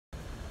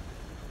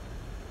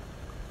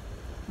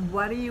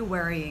What are you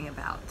worrying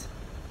about?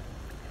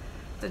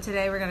 So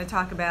today we're going to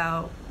talk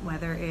about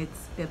whether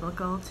it's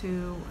biblical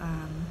to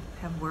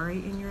have worry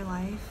in your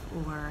life,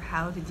 or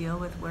how to deal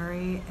with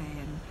worry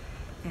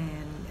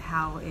and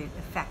how it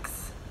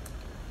affects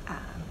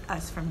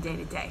us from day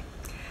to day.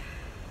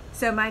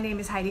 So my name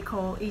is Heidi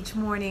Cole. Each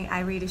morning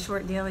I read a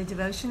short daily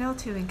devotional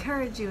to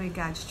encourage you in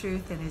God's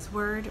truth and His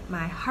Word.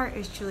 My heart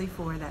is truly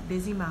for that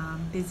busy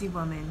mom, busy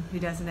woman who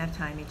doesn't have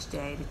time each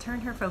day to turn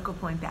her focal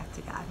point back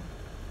to God.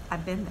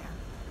 I've been there.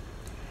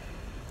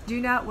 Do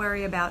not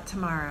worry about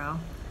tomorrow.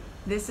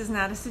 This is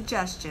not a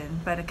suggestion,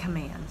 but a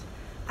command.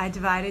 I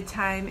divided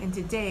time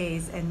into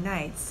days and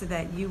nights so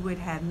that you would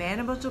have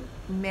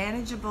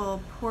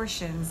manageable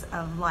portions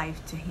of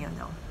life to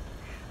handle.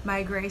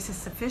 My grace is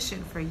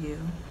sufficient for you,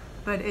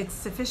 but its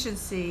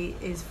sufficiency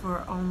is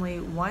for only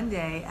one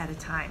day at a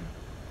time.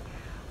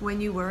 When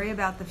you worry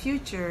about the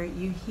future,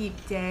 you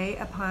heap day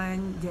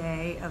upon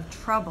day of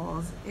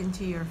troubles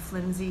into your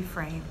flimsy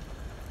frame.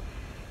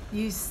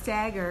 You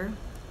stagger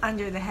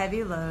under the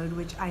heavy load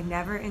which I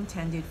never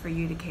intended for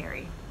you to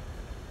carry.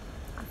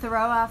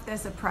 Throw off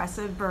this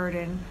oppressive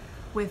burden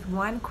with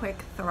one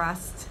quick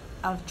thrust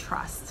of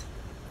trust.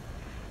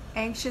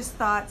 Anxious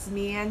thoughts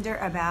meander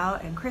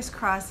about and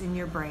crisscross in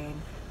your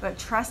brain, but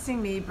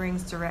trusting me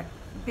brings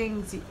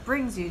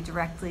you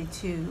directly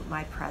to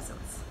my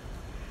presence.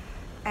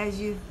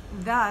 As you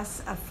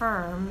thus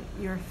affirm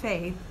your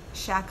faith,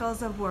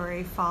 shackles of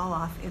worry fall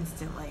off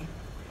instantly.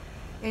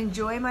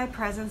 Enjoy my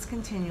presence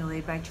continually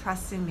by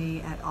trusting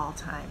me at all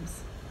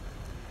times.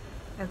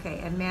 Okay,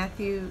 and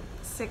Matthew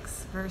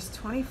 6, verse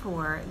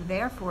 24,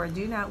 therefore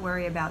do not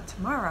worry about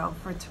tomorrow,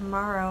 for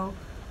tomorrow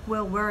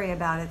will worry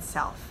about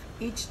itself.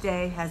 Each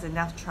day has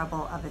enough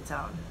trouble of its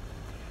own.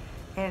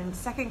 And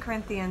 2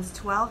 Corinthians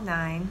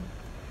 12:9,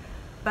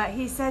 but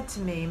he said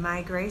to me,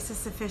 my grace is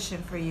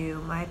sufficient for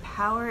you. My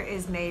power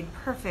is made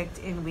perfect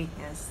in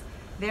weakness.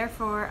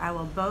 Therefore I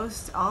will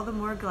boast all the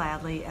more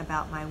gladly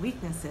about my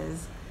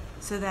weaknesses,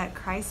 so that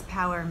Christ's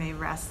power may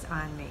rest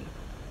on me.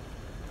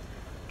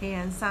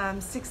 And Psalm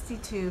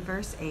 62,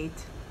 verse 8,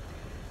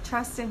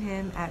 trust in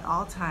Him at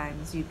all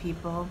times, you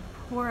people.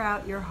 Pour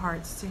out your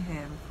hearts to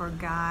Him, for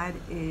God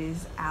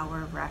is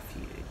our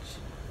refuge.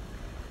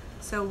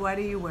 So what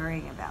are you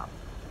worrying about?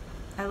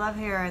 I love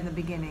here in the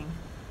beginning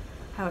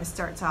how it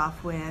starts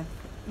off with,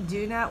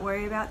 do not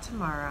worry about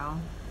tomorrow.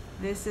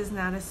 This is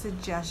not a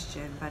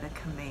suggestion, but a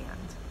command.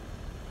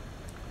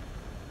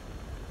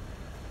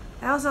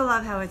 I also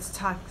love how it's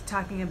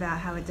talking about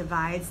how it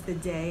divides the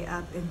day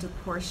up into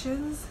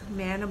portions,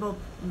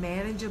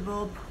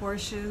 manageable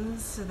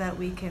portions, so that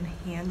we can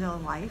handle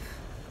life.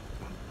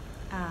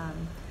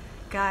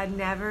 God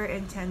never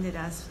intended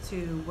us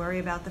to worry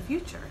about the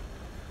future.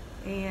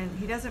 And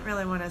He doesn't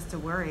really want us to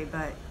worry,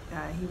 but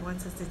He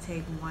wants us to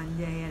take one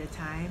day at a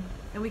time.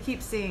 And we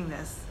keep seeing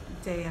this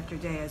day after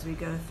day as we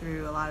go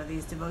through a lot of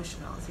these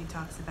devotionals. He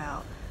talks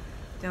about,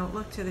 don't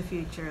look to the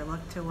future,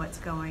 look to what's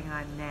going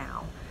on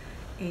now.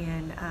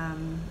 And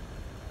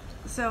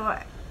so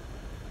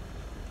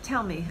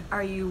tell me,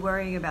 are you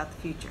worrying about the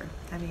future?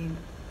 I mean,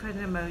 put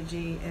an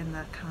emoji in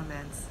the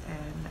comments,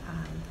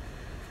 and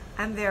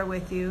I'm there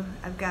with you.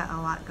 I've got a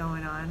lot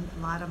going on,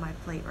 a lot on my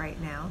plate right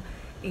now,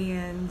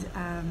 and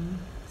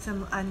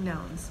some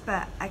unknowns.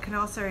 But I can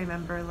also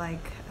remember,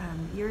 like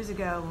years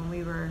ago when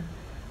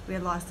we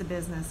had lost a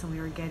business and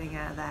we were getting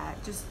out of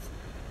that, just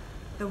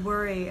the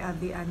worry of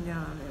the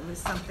unknown. It was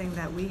something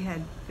that we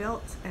had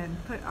built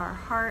and put our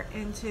heart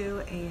into,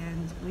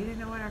 and we didn't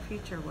know what our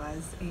future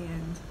was.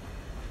 And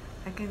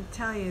I can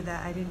tell you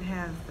that I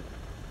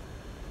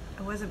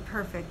wasn't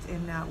perfect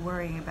in not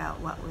worrying about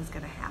what was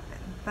going to happen.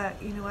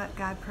 But you know what?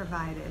 God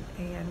provided.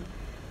 And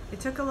it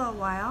took a little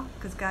while,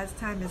 because God's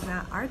time is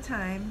not our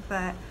time,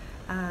 but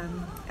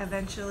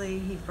eventually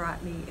He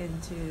brought me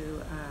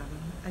into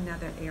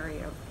another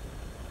area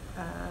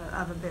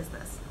of a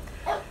business.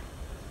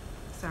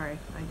 Sorry,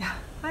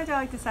 my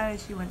dog decided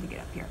she wanted to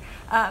get up here.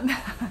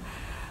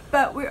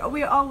 But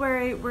we all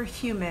worry, we're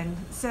human.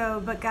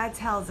 But God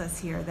tells us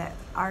here that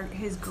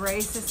His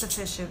grace is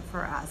sufficient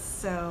for us.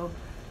 So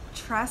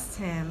trust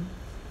Him,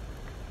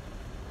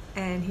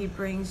 and He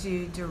brings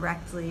you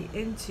directly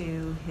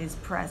into His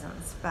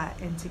presence, but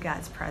into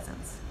God's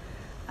presence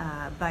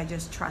by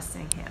just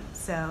trusting Him.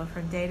 So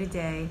from day to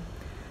day,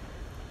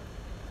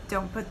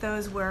 don't put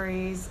those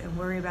worries and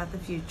worry about the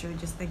future.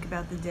 Just think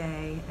about the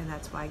day, and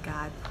that's why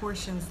God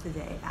portions the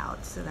day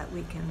out, so that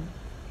we can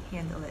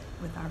handle it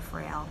with our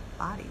frail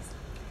bodies.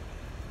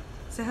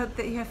 So I hope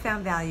that you have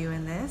found value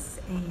in this,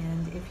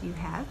 and if you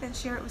have, then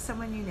share it with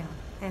someone you know.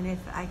 And if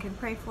I can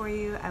pray for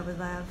you, I would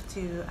love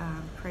to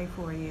pray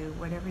for you.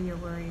 Whatever your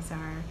worries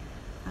are,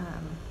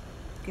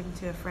 give them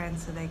to a friend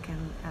so they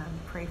can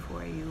pray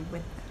for you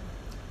with them.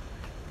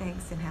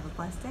 Thanks, and have a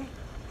blessed day.